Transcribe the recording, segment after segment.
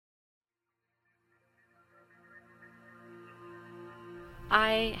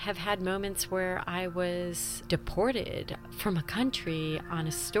I have had moments where I was deported from a country on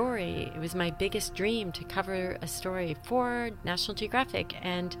a story. It was my biggest dream to cover a story for National Geographic,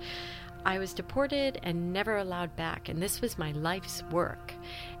 and I was deported and never allowed back. And this was my life's work.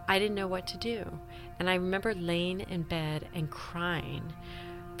 I didn't know what to do. And I remember laying in bed and crying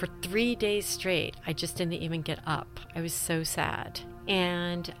for 3 days straight. I just didn't even get up. I was so sad.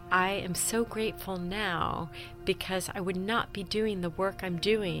 And I am so grateful now because I would not be doing the work I'm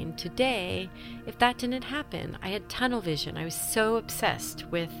doing today if that didn't happen. I had tunnel vision. I was so obsessed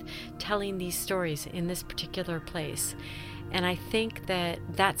with telling these stories in this particular place. And I think that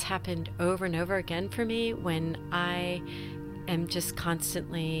that's happened over and over again for me when I am just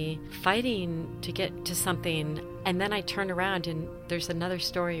constantly fighting to get to something. And then I turn around and there's another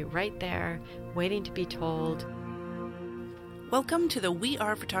story right there waiting to be told. Welcome to the We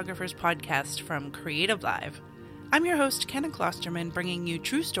Are Photographers podcast from Creative Live. I'm your host, Kenna Klosterman, bringing you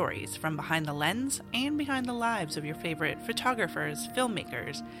true stories from behind the lens and behind the lives of your favorite photographers,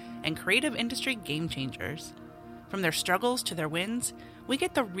 filmmakers, and creative industry game changers. From their struggles to their wins, we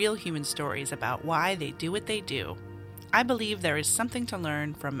get the real human stories about why they do what they do. I believe there is something to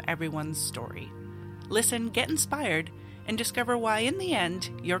learn from everyone's story. Listen, get inspired, and discover why in the end,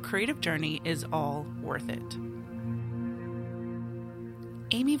 your creative journey is all worth it.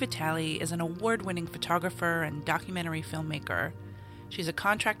 Amy Vitale is an award-winning photographer and documentary filmmaker. She's a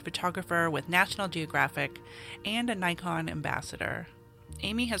contract photographer with National Geographic and a Nikon ambassador.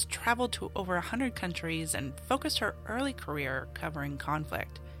 Amy has traveled to over 100 countries and focused her early career covering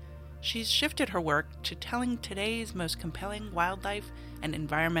conflict. She's shifted her work to telling today's most compelling wildlife and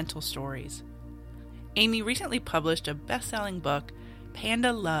environmental stories. Amy recently published a best-selling book,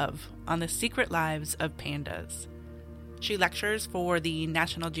 Panda Love, on the secret lives of pandas. She lectures for the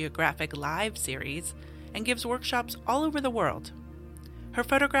National Geographic Live series and gives workshops all over the world. Her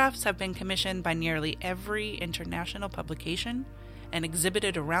photographs have been commissioned by nearly every international publication and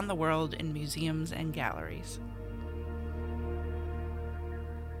exhibited around the world in museums and galleries.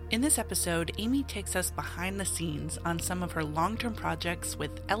 In this episode, Amy takes us behind the scenes on some of her long-term projects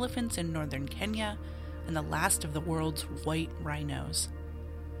with elephants in northern Kenya and the last of the world's white rhinos.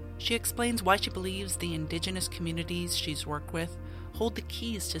 She explains why she believes the indigenous communities she's worked with hold the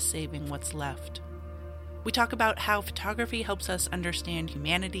keys to saving what's left. We talk about how photography helps us understand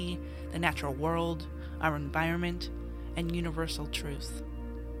humanity, the natural world, our environment, and universal truth.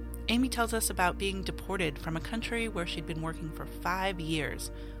 Amy tells us about being deported from a country where she'd been working for 5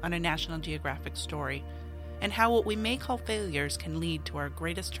 years on a National Geographic story, and how what we may call failures can lead to our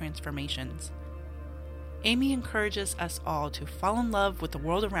greatest transformations. Amy encourages us all to fall in love with the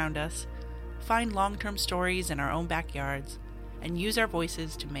world around us, find long-term stories in our own backyards, and use our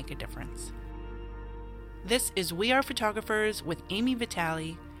voices to make a difference. This is We Are Photographers with Amy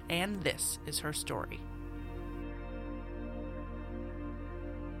Vitale, and this is her story.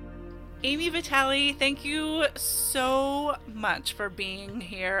 Amy Vitale, thank you so much for being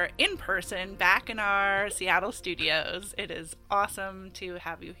here in person, back in our Seattle studios. It is awesome to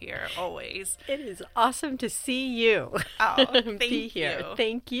have you here, always. It is awesome to see you. Oh, Be here.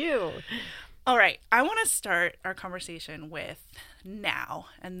 Thank you. All right, I want to start our conversation with now,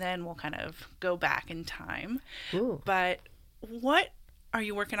 and then we'll kind of go back in time. Ooh. But what are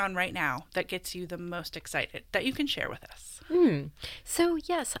you working on right now that gets you the most excited that you can share with us? So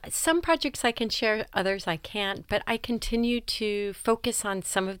yes, some projects I can share, others I can't, but I continue to focus on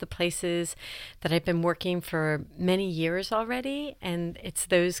some of the places that I've been working for many years already. And it's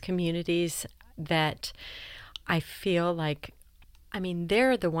those communities that I feel like,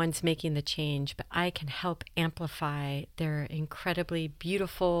 they're the ones making the change, but I can help amplify their incredibly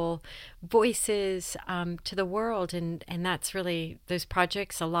beautiful voices to the world. And that's really those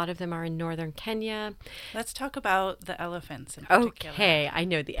projects. A lot of them are in northern Kenya. Let's talk about the elephants in particular. Okay, I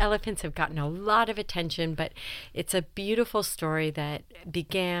know the elephants have gotten a lot of attention, but it's a beautiful story that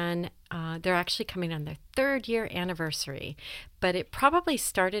began. They're actually coming on their 3rd year anniversary, but it probably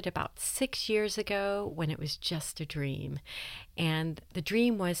started about 6 years ago when it was just a dream. And the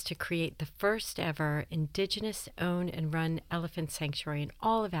dream was to create the first ever indigenous owned and run elephant sanctuary in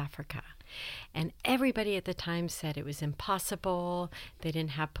all of Africa. And everybody at the time said it was impossible. They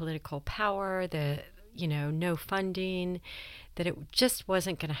didn't have political power, no funding, that it just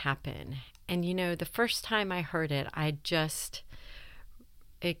wasn't going to happen. And, the first time I heard it,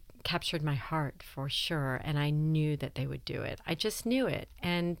 it captured my heart for sure, and I knew that they would do it. I just knew it,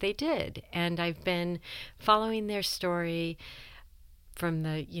 and they did. And I've been following their story from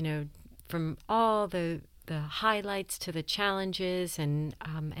from all the highlights to the challenges, and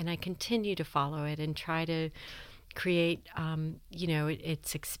I continue to follow it and try to create,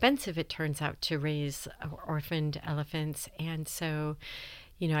 it's expensive, it turns out, to raise orphaned elephants. And so,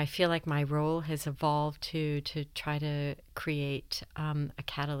 I feel like my role has evolved to try to create a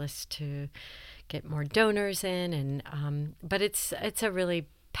catalyst to get more donors in. And but it's a really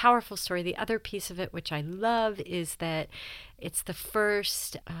powerful story. The other piece of it, which I love, is that it's the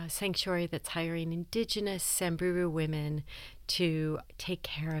first sanctuary that's hiring indigenous Samburu women to take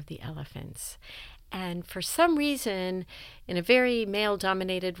care of the elephants. And for some reason, in a very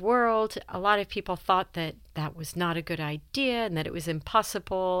male-dominated world, a lot of people thought that that was not a good idea and that it was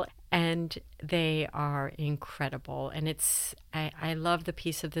impossible. And they are incredible. And I love the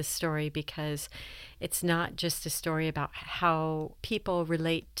piece of this story because it's not just a story about how people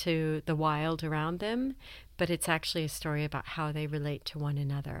relate to the wild around them, but it's actually a story about how they relate to one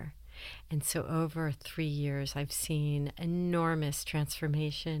another. And so over 3 years, I've seen enormous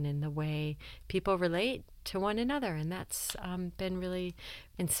transformation in the way people relate to one another. And that's been really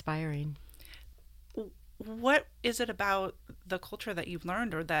inspiring. What is it about the culture that you've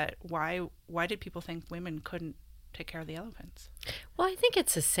learned, or that why did people think women couldn't take care of the elephants? Well, I think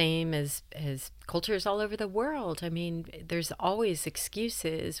it's the same as cultures all over the world. I mean, there's always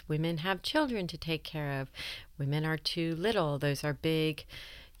excuses. Women have children to take care of. Women are too little. Those are big,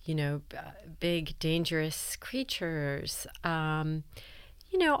 big, dangerous creatures. All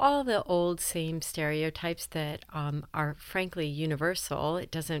the old same stereotypes that are frankly universal.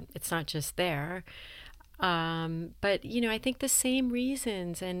 It's not just there. But I think the same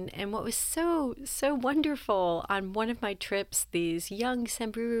reasons. And what was so wonderful, on one of my trips, these young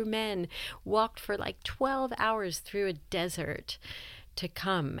Samburu men walked for like 12 hours through a desert to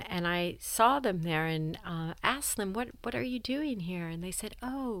come. And I saw them there and asked them, what are you doing here? And they said,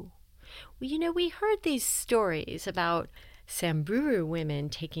 oh, well, we heard these stories about Samburu women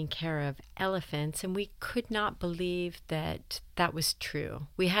taking care of elephants, and we could not believe that was true.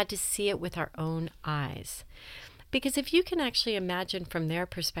 We had to see it with our own eyes. Because if you can actually imagine from their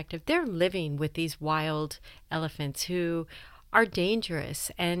perspective, they're living with these wild elephants who are dangerous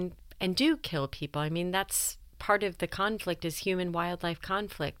and do kill people. I mean, that's part of the conflict, is human-wildlife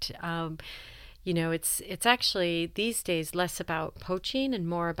conflict. It's actually these days less about poaching and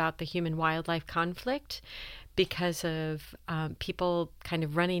more about the human-wildlife conflict. Because of people kind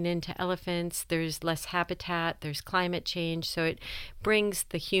of running into elephants, there's less habitat, there's climate change, so it brings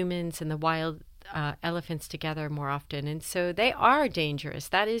the humans and the wild elephants together more often. And so they are dangerous.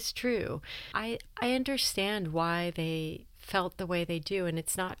 That is true. I understand why they felt the way they do. And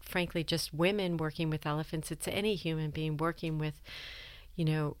it's not, frankly, just women working with elephants. It's any human being working with,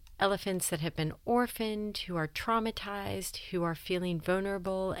 elephants that have been orphaned, who are traumatized, who are feeling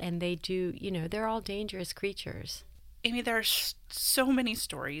vulnerable, and they're all dangerous creatures. Amy, there are so many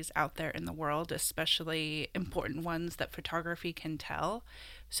stories out there in the world, especially important ones that photography can tell.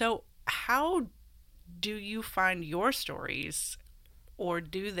 So how do you find your stories, or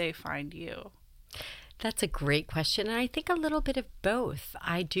do they find you? That's a great question. And I think a little bit of both.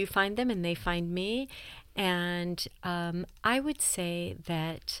 I do find them and they find me. And I would say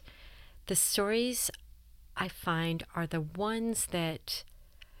that the stories I find are the ones that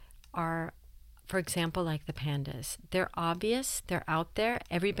are, for example, like the pandas. They're obvious, they're out there,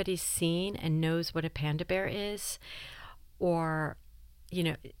 everybody's seen and knows what a panda bear is, or,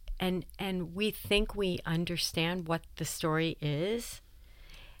 and we think we understand what the story is.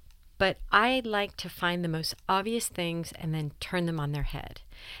 But I like to find the most obvious things and then turn them on their head.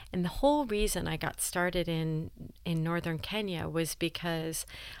 And the whole reason I got started in northern Kenya was because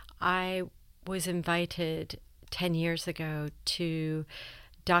I was invited 10 years ago to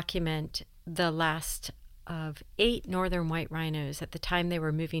document the last of 8 northern white rhinos. At the time, they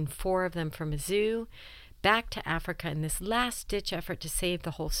were moving 4 of them from a zoo back to Africa in this last-ditch effort to save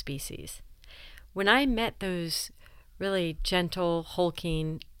the whole species. When I met those really gentle,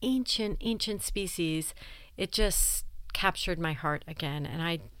 hulking, ancient species, it just captured my heart again.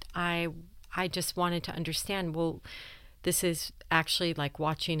 And I just wanted to understand, well, this is actually like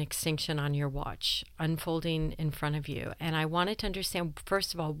watching extinction on your watch unfolding in front of you. And I wanted to understand,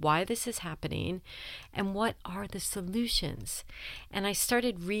 first of all, why this is happening and what are the solutions. And I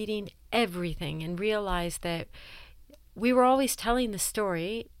started reading everything and realized that we were always telling the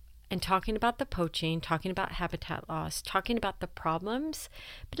story and talking about the poaching, talking about habitat loss, talking about the problems,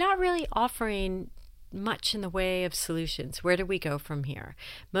 but not really offering much in the way of solutions. Where do we go from here?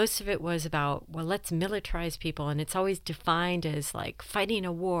 Most of it was about, well, let's militarize people, and it's always defined as like fighting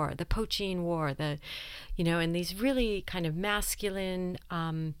a war, the poaching war, and these really kind of masculine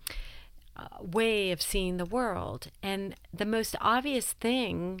way of seeing the world. And the most obvious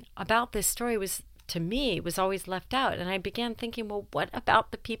thing about this story was to me, was always left out. And I began thinking, well, what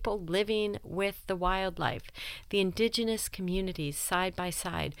about the people living with the wildlife, the indigenous communities side by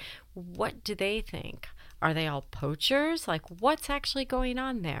side? What do they think? Are they all poachers? Like, what's actually going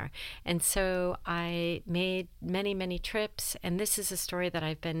on there? And so I made many, many trips. And this is a story that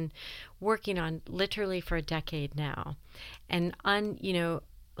I've been working on literally for a decade now. And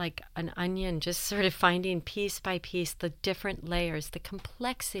like an onion, just sort of finding piece by piece the different layers, the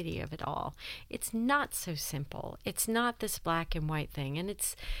complexity of it all. It's not so simple. It's not this black and white thing. And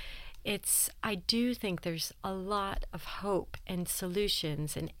I do think there's a lot of hope and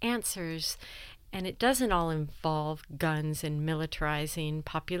solutions and answers, and it doesn't all involve guns and militarizing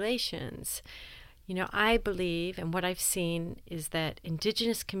populations. I believe, and what I've seen is that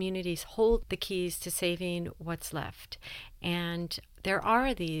indigenous communities hold the keys to saving what's left. And there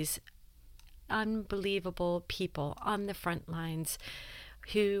are these unbelievable people on the front lines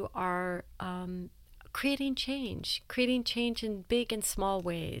who are creating change in big and small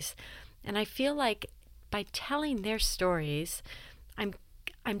ways. And I feel like by telling their stories, I'm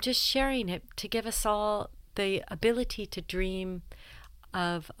just sharing it to give us all the ability to dream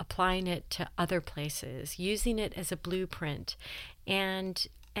of applying it to other places, using it as a blueprint. And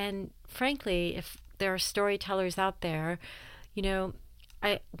frankly, if there are storytellers out there,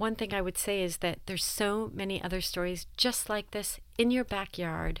 one thing I would say is that there's so many other stories just like this in your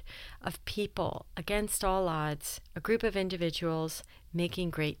backyard of people against all odds, a group of individuals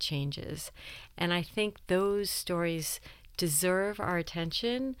making great changes. And I think those stories deserve our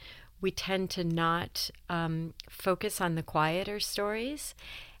attention. We tend to not focus on the quieter stories.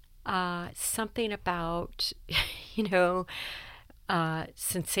 Something about,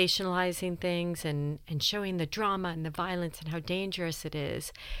 sensationalizing things and showing the drama and the violence and how dangerous it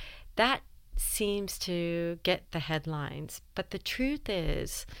is, that seems to get the headlines. But the truth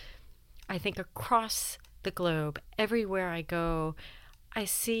is, I think across the globe, everywhere I go, I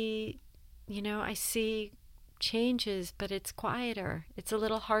see changes, but it's quieter. It's a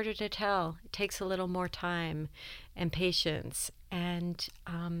little harder to tell. It takes a little more time and patience. And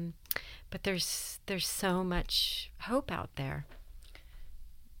but there's so much hope out there.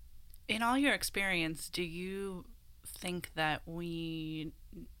 In all your experience, do you think that the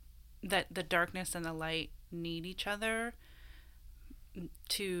darkness and the light need each other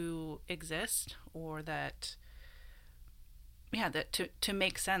to exist, or that to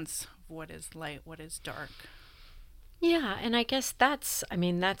make sense of what is light, what is dark? Yeah, and I guess that's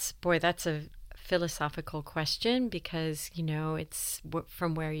a philosophical question, because, it's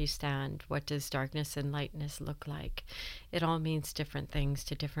from where you stand. What does darkness and lightness look like? It all means different things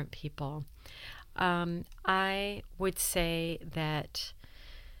to different people. I would say that,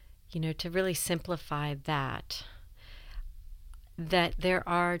 to really simplify that there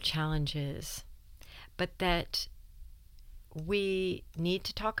are challenges, but that we need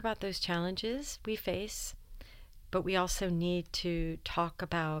to talk about those challenges we face. But we also need to talk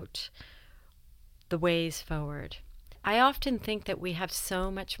about the ways forward. I often think that we have so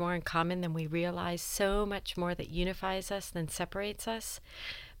much more in common than we realize, so much more that unifies us than separates us.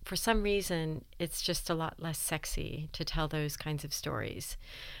 For some reason, it's just a lot less sexy to tell those kinds of stories.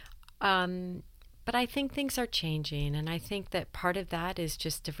 But I think things are changing, and I think that part of that is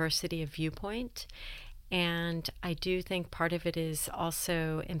just diversity of viewpoint. And I do think part of it is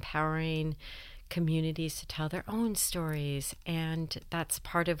also empowering communities to tell their own stories. And that's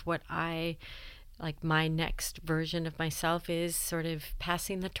part of what my next version of myself is sort of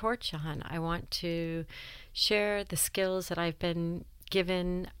passing the torch on. I want to share the skills that I've been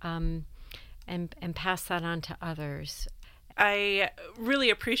given and pass that on to others. I really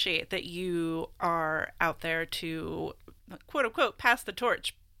appreciate that you are out there to, quote unquote, pass the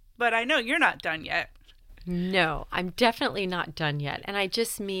torch, but I know you're not done yet. No, I'm definitely not done yet. And I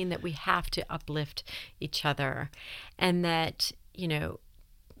just mean that we have to uplift each other, and that,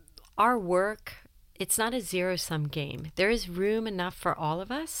 our work, it's not a zero-sum game. There is room enough for all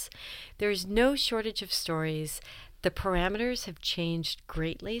of us. There's no shortage of stories. The parameters have changed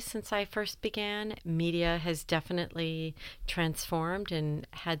greatly since I first began. Media has definitely transformed and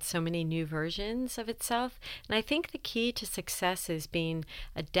had so many new versions of itself. And I think the key to success is being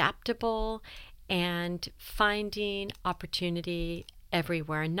adaptable and finding opportunity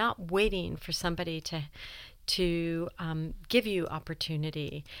everywhere, not waiting for somebody to give you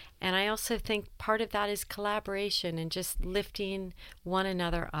opportunity. And I also think part of that is collaboration and just lifting one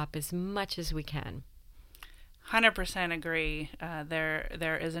another up as much as we can. 100% agree.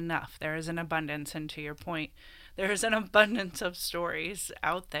 There is enough. There is an abundance, and to your point, there is an abundance of stories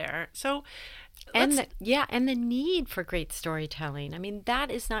out there. So, and the need for great storytelling. I mean,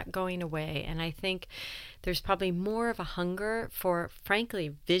 that is not going away, and I think there's probably more of a hunger for,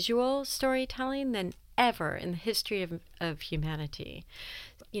 frankly, visual storytelling than ever in the history of humanity.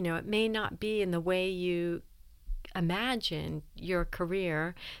 You know, it may not be in the way you imagine your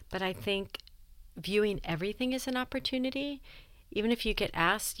career, but I think viewing everything as an opportunity, even if you get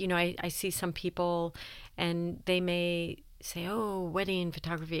asked, you know, I see some people and they may say, oh, wedding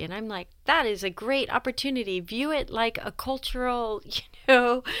photography. And I'm like, that is a great opportunity. View it like a cultural,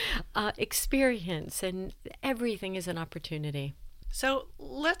 experience, and everything is an opportunity. So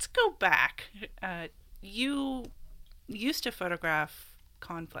let's go back. You used to photograph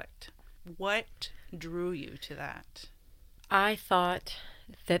conflict. What drew you to that? I thought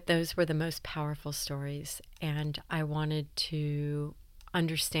that those were the most powerful stories, and I wanted to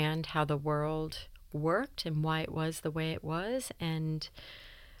understand how the world worked and why it was the way it was, and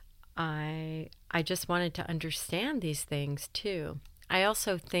I just wanted to understand these things too. I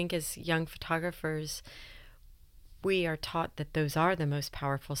also think as young photographers, we are taught that those are the most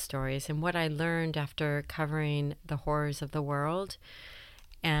powerful stories, and what I learned after covering the horrors of the world,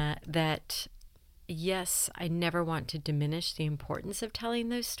 that yes, I never want to diminish the importance of telling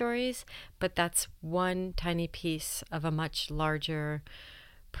those stories, but that's one tiny piece of a much larger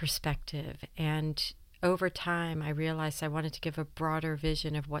perspective. And over time, I realized I wanted to give a broader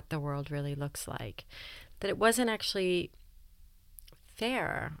vision of what the world really looks like. That it wasn't actually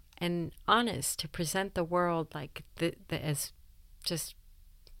fair and honest to present the world like as just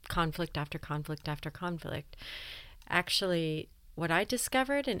conflict after conflict after conflict. Actually, what I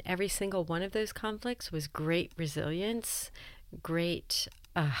discovered in every single one of those conflicts was great resilience, great,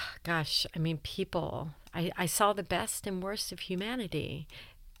 people. I saw the best and worst of humanity,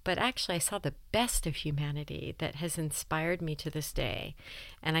 but actually I saw the best of humanity that has inspired me to this day.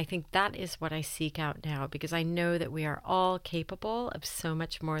 And I think that is what I seek out now, because I know that we are all capable of so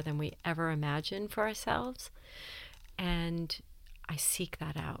much more than we ever imagined for ourselves. And I seek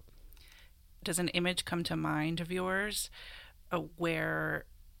that out. Does an image come to mind of yours where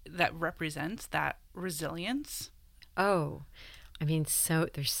that represents that resilience? Oh,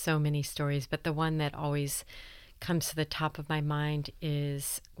 there's so many stories, but the one that always comes to the top of my mind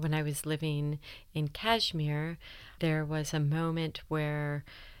is when I was living in Kashmir. There was a moment where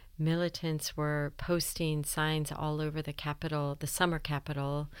militants were posting signs all over the capital, the summer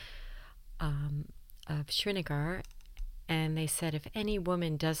capital of Srinagar, and they said if any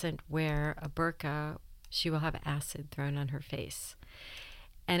woman doesn't wear a burqa, she will have acid thrown on her face.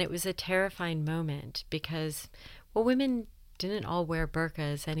 And it was a terrifying moment because, well, women didn't all wear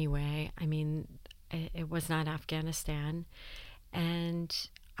burqas anyway. I mean, it was not Afghanistan. And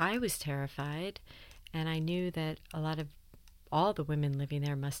I was terrified. And I knew that all the women living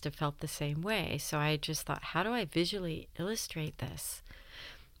there must have felt the same way. So I just thought, how do I visually illustrate this?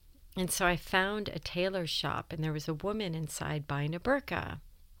 And so I found a tailor shop, and there was a woman inside buying a burqa.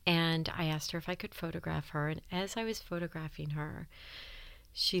 And I asked her if I could photograph her. And as I was photographing her,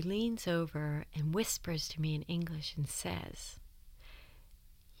 she leans over and whispers to me in English and says,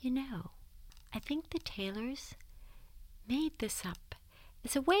 I think the tailors made this up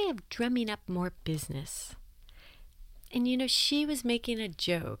as a way of drumming up more business. And she was making a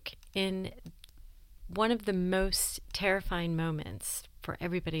joke in one of the most terrifying moments for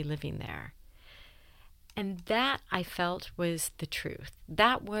everybody living there. And that, I felt, was the truth.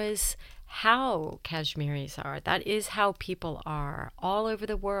 That was how Kashmiris are. That is how people are all over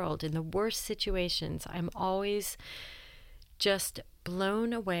the world. In the worst situations, I'm always just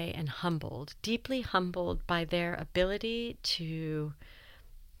blown away and humbled, deeply humbled by their ability to,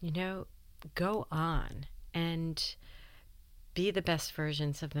 go on and be the best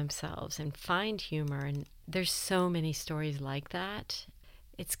versions of themselves and find humor. And there's so many stories like that.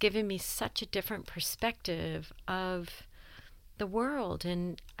 It's given me such a different perspective of the world.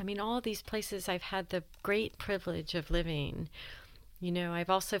 And all these places I've had the great privilege of living. I've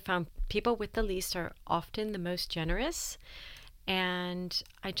also found people with the least are often the most generous. And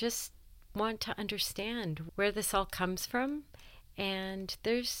I just want to understand where this all comes from. And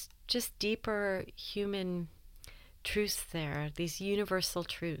there's just deeper human truths there, these universal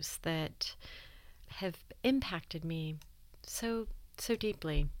truths that have impacted me so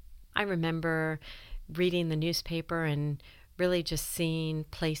deeply. I remember reading the newspaper and really just seeing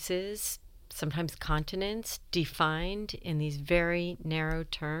places, sometimes continents, defined in these very narrow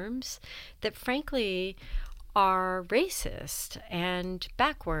terms that frankly are racist and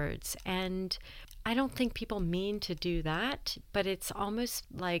backwards. And I don't think people mean to do that, but it's almost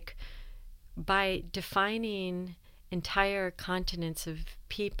like by defining entire continents of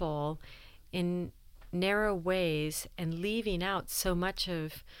people in narrow ways and leaving out so much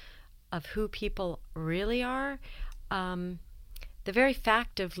of who people really are, the very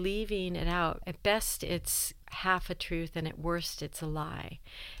fact of leaving it out, at best it's half a truth and at worst it's a lie.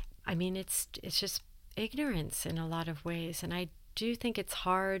 I mean, it's just ignorance in a lot of ways, and I do think it's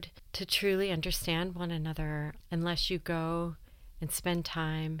hard to truly understand one another unless you go and spend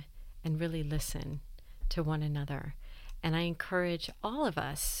time and really listen to one another. And I encourage all of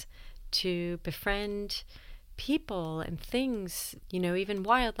us to befriend people and things, even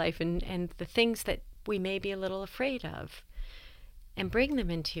wildlife and the things that we may be a little afraid of, and bring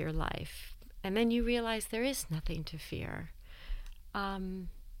them into your life. And then you realize there is nothing to fear.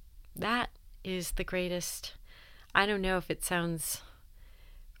 That is the greatest. I don't know if it sounds,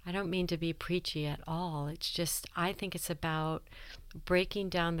 I don't mean to be preachy at all. It's just, I think it's about breaking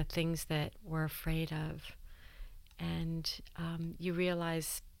down the things that we're afraid of. And you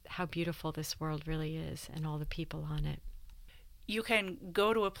realize how beautiful this world really is and all the people on it. You can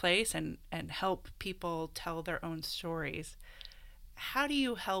go to a place and help people tell their own stories. How do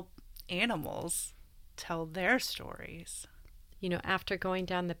you help animals tell their stories? After going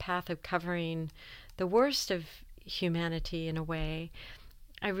down the path of covering the worst of humanity in a way,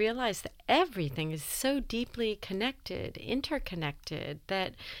 I realized that everything is so deeply connected, interconnected,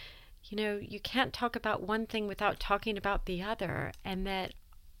 that, you can't talk about one thing without talking about the other, and that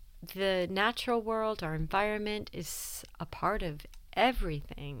the natural world, our environment, is a part of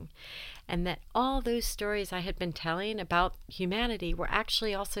everything, and that all those stories I had been telling about humanity were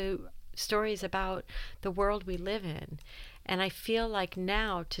actually also stories about the world we live in. And I feel like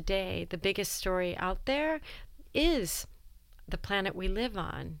now, today, the biggest story out there is the planet we live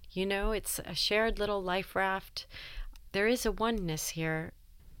on. It's a shared little life raft. There is a oneness here.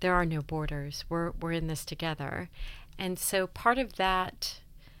 There are no borders. We're in this together. And so part of that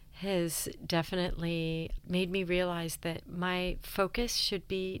has definitely made me realize that my focus should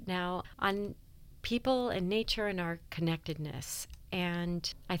be now on people and nature and our connectedness.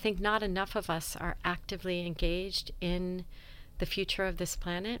 And I think not enough of us are actively engaged in the future of this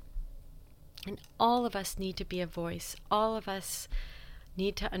planet. And all of us need to be a voice. All of us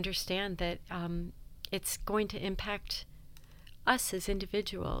need to understand that it's going to impact us as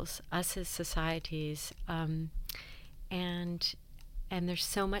individuals, us as societies, and there's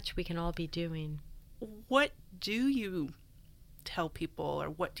so much we can all be doing. What do you tell people, or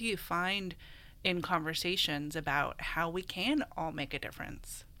what do you find in conversations about how we can all make a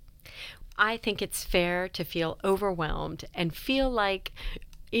difference? I think it's fair to feel overwhelmed and feel like,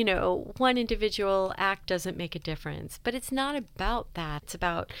 one individual act doesn't make a difference. But it's not about that. It's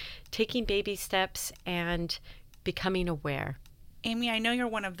about taking baby steps and becoming aware. Amy, I know you're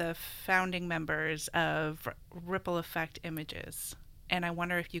one of the founding members of Ripple Effect Images, and I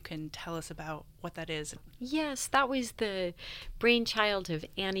wonder if you can tell us about what that is. Yes, that was the brainchild of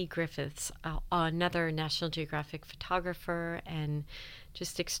Annie Griffiths, another National Geographic photographer and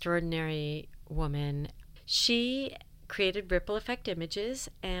just extraordinary woman. She created Ripple Effect Images,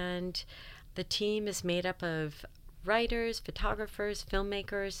 and the team is made up of writers, photographers,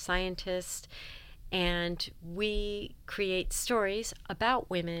 filmmakers, scientists, and we create stories about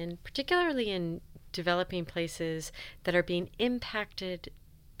women, particularly in developing places that are being impacted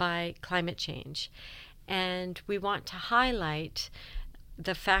by climate change. And we want to highlight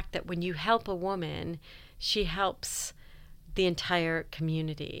the fact that when you help a woman, she helps the entire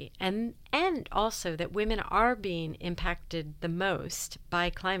community. And also that women are being impacted the most by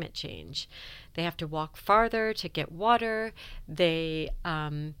climate change. They have to walk farther to get water. They,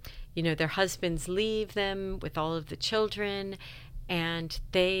 their husbands leave them with all of the children, and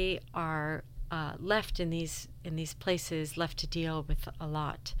they are left in these places, left to deal with a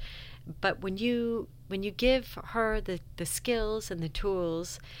lot. But when you give her the skills and the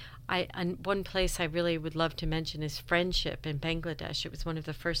tools, one place I really would love to mention is Friendship in Bangladesh. It was one of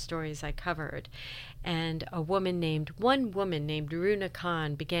the first stories I covered, and one woman named Runa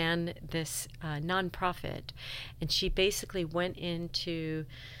Khan began this nonprofit, and she basically went into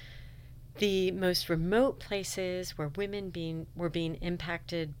the most remote places where women were being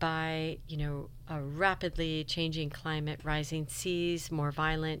impacted by, a rapidly changing climate, rising seas, more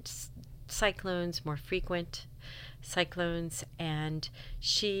violent cyclones, more frequent cyclones. And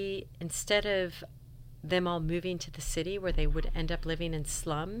she, instead of them all moving to the city where they would end up living in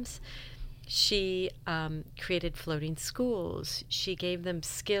slums, she created floating schools. She gave them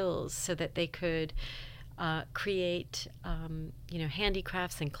skills so that they could create,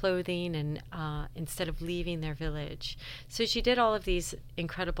 handicrafts and clothing, and instead of leaving their village. So she did all of these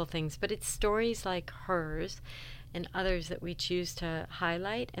incredible things, but it's stories like hers and others that we choose to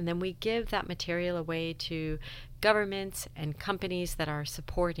highlight, and then we give that material away to governments and companies that are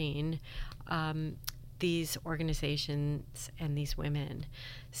supporting these organizations and these women.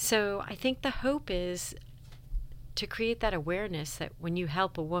 So I think the hope is to create that awareness that when you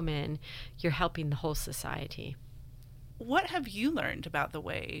help a woman, you're helping the whole society. What have you learned about the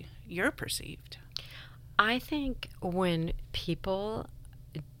way you're perceived? I think when people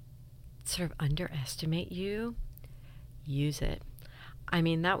sort of underestimate you, use it. I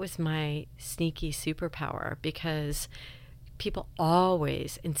mean, that was my sneaky superpower, because people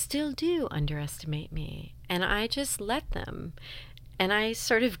always and still do underestimate me, and I just let them, and I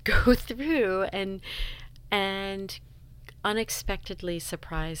sort of go through and unexpectedly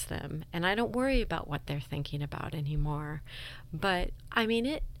surprise them, and I don't worry about what they're thinking about anymore. But I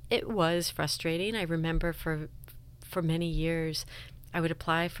mean, it was frustrating. I remember for many years I would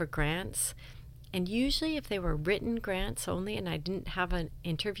apply for grants, and usually if they were written grants only and I didn't have an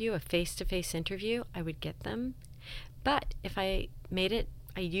interview, a face-to-face interview, I would get them. But if I made it,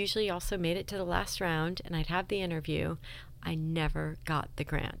 I usually also made it to the last round and I'd have the interview, I never got the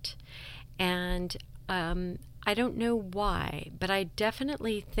grant. And I don't know why, but I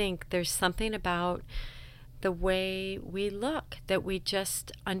definitely think there's something about the way we look that we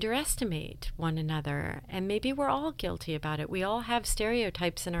just underestimate one another. And maybe we're all guilty about it. We all have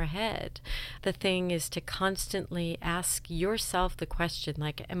stereotypes in our head. The thing is to constantly ask yourself the question,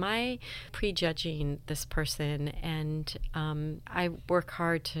 like, am I prejudging this person? And I work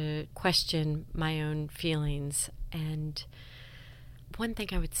hard to question my own feelings. And one thing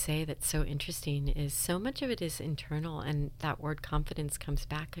I would say that's so interesting is so much of it is internal, and that word confidence comes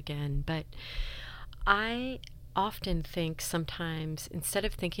back again. But I often think sometimes, instead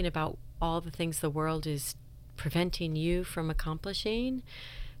of thinking about all the things the world is preventing you from accomplishing,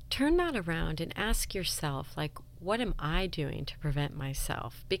 turn that around and ask yourself, like, what am I doing to prevent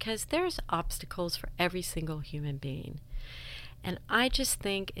myself? Because there's obstacles for every single human being. And I just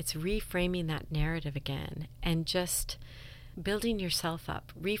think it's reframing that narrative again and just building yourself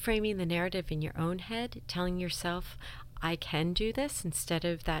up, reframing the narrative in your own head, telling yourself, I can do this, instead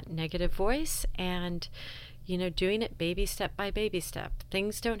of that negative voice, and doing it baby step by baby step.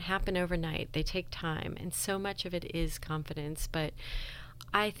 Things don't happen overnight. They take time, and so much of it is confidence. But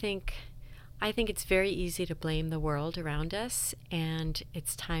I think it's very easy to blame the world around us, and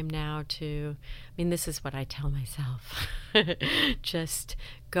it's time now to, this is what I tell myself. Just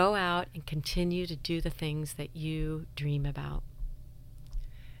go out and continue to do the things that you dream about.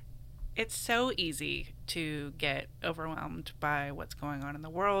 It's so easy to get overwhelmed by what's going on in the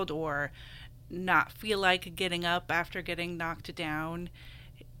world, or not feel like getting up after getting knocked down.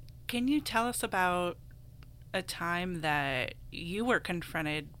 Can you tell us about a time that you were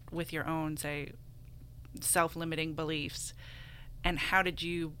confronted with your own, say, self-limiting beliefs, and how did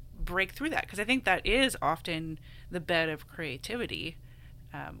you break through that? Because I think that is often the bed of creativity.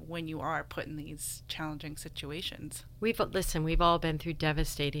 When you are put in these challenging situations. We've all been through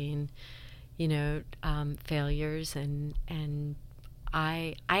devastating, failures, and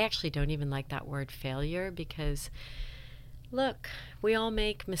I actually don't even like that word failure, because look, we all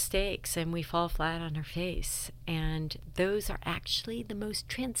make mistakes and we fall flat on our face, and those are actually the most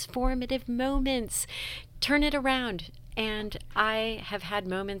transformative moments. Turn it around. And I have had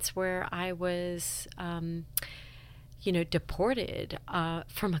moments where I was deported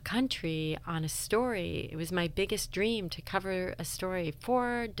from a country on a story. It was my biggest dream to cover a story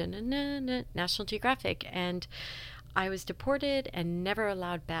for National Geographic, and I was deported and never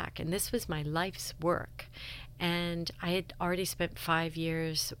allowed back. And this was my life's work. And I had already spent 5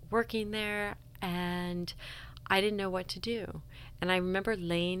 years working there, and I didn't know what to do. And I remember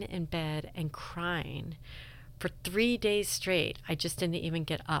laying in bed and crying for 3 days straight. I just didn't even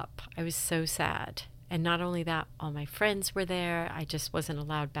get up. I was so sad. And not only that, all my friends were there. I just wasn't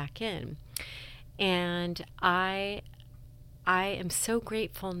allowed back in. And I am so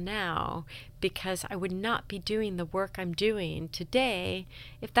grateful now, because I would not be doing the work I'm doing today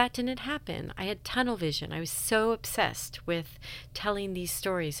if that didn't happen. I had tunnel vision. I was so obsessed with telling these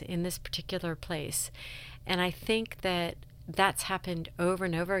stories in this particular place. And I think that that's happened over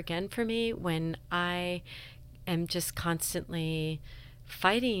and over again for me when I am just constantly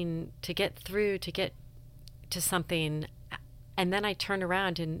fighting to get through, to get to something, and then I turn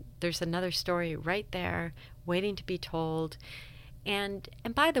around and there's another story right there waiting to be told. And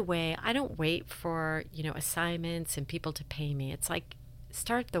by the way, I don't wait for assignments and people to pay me. It's like,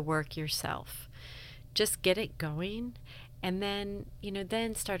 start the work yourself. just get it going. And then,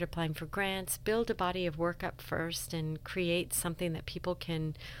 then start applying for grants, build a body of work up first, and create something that people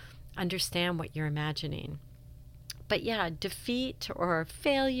can understand what you're imagining. But yeah, defeat or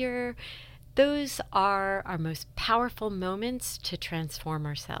failure, those are our most powerful moments to transform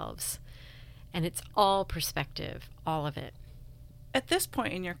ourselves. And it's all perspective, all of it. At this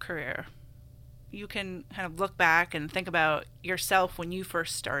point in your career, you can kind of look back and think about yourself when you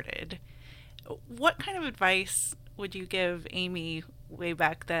first started. What kind of advice would you give Amy way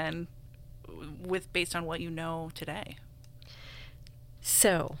back then based on what you know today?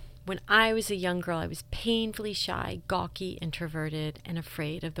 So, when I was a young girl, I was painfully shy, gawky, introverted, and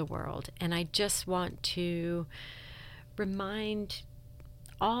afraid of the world. And I just want to remind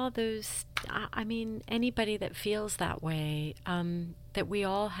all those, anybody that feels that way, that we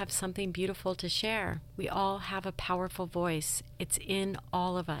all have something beautiful to share. We all have a powerful voice. It's in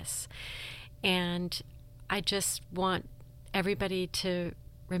all of us. And I just want everybody to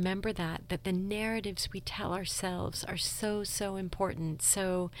remember that the narratives we tell ourselves are so, so important.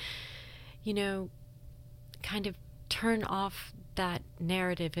 So, kind of turn off that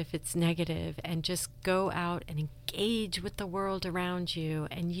narrative if it's negative and just go out and engage with the world around you,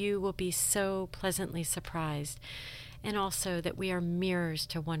 and you will be so pleasantly surprised. And also that we are mirrors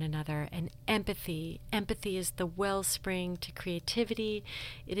to one another, and empathy is the wellspring to creativity.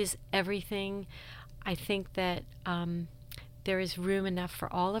 It is everything. I think that there is room enough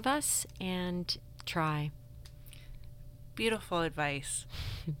for all of us, and try. Beautiful advice.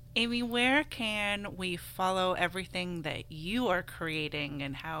 Amy, where can we follow everything that you are creating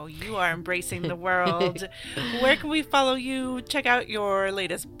and how you are embracing the world? Where can we follow you? Check out your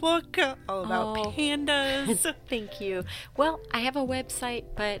latest book all about pandas. Thank you. Well, I have a website,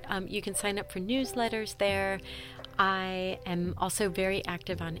 but you can sign up for newsletters there. I am also very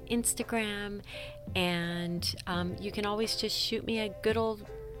active on Instagram, and you can always just shoot me a good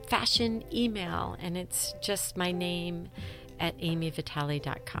old-fashioned email, and it's just my name at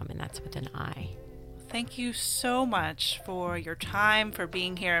amyvitale.com, and that's with an I. Thank you so much for your time, for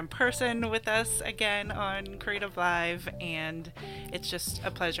being here in person with us again on Creative Live, and it's just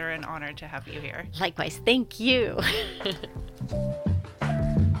a pleasure and honor to have you here. Likewise, thank you.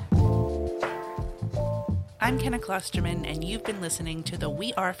 I'm Kenna Klosterman, and you've been listening to the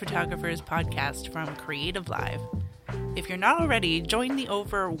We Are Photographers podcast from Creative Live. If you're not already, join the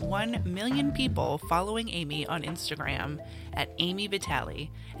over 1 million people following Amy on Instagram at Amy Vitale,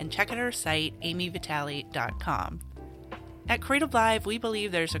 and check out her site, amyvitale.com. At Creative Live, we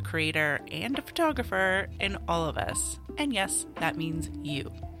believe there's a creator and a photographer in all of us. And yes, that means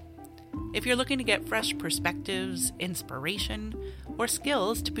you. If you're looking to get fresh perspectives, inspiration, or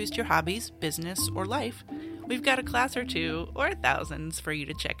skills to boost your hobbies, business, or life, we've got a class or two, or thousands, for you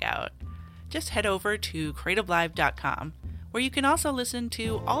to check out. Just head over to creativelive.com, where you can also listen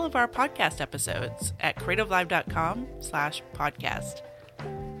to all of our podcast episodes at creativelive.com/podcast.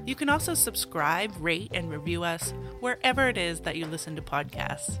 You can also subscribe, rate, and review us wherever it is that you listen to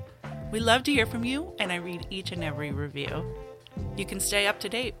podcasts. We love to hear from you, and I read each and every review. You can stay up to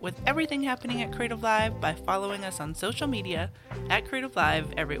date with everything happening at Creative Live by following us on social media at Creative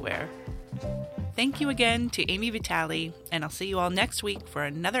Live everywhere. Thank you again to Amy Vitale, and I'll see you all next week for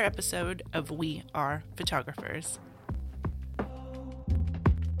another episode of We Are Photographers.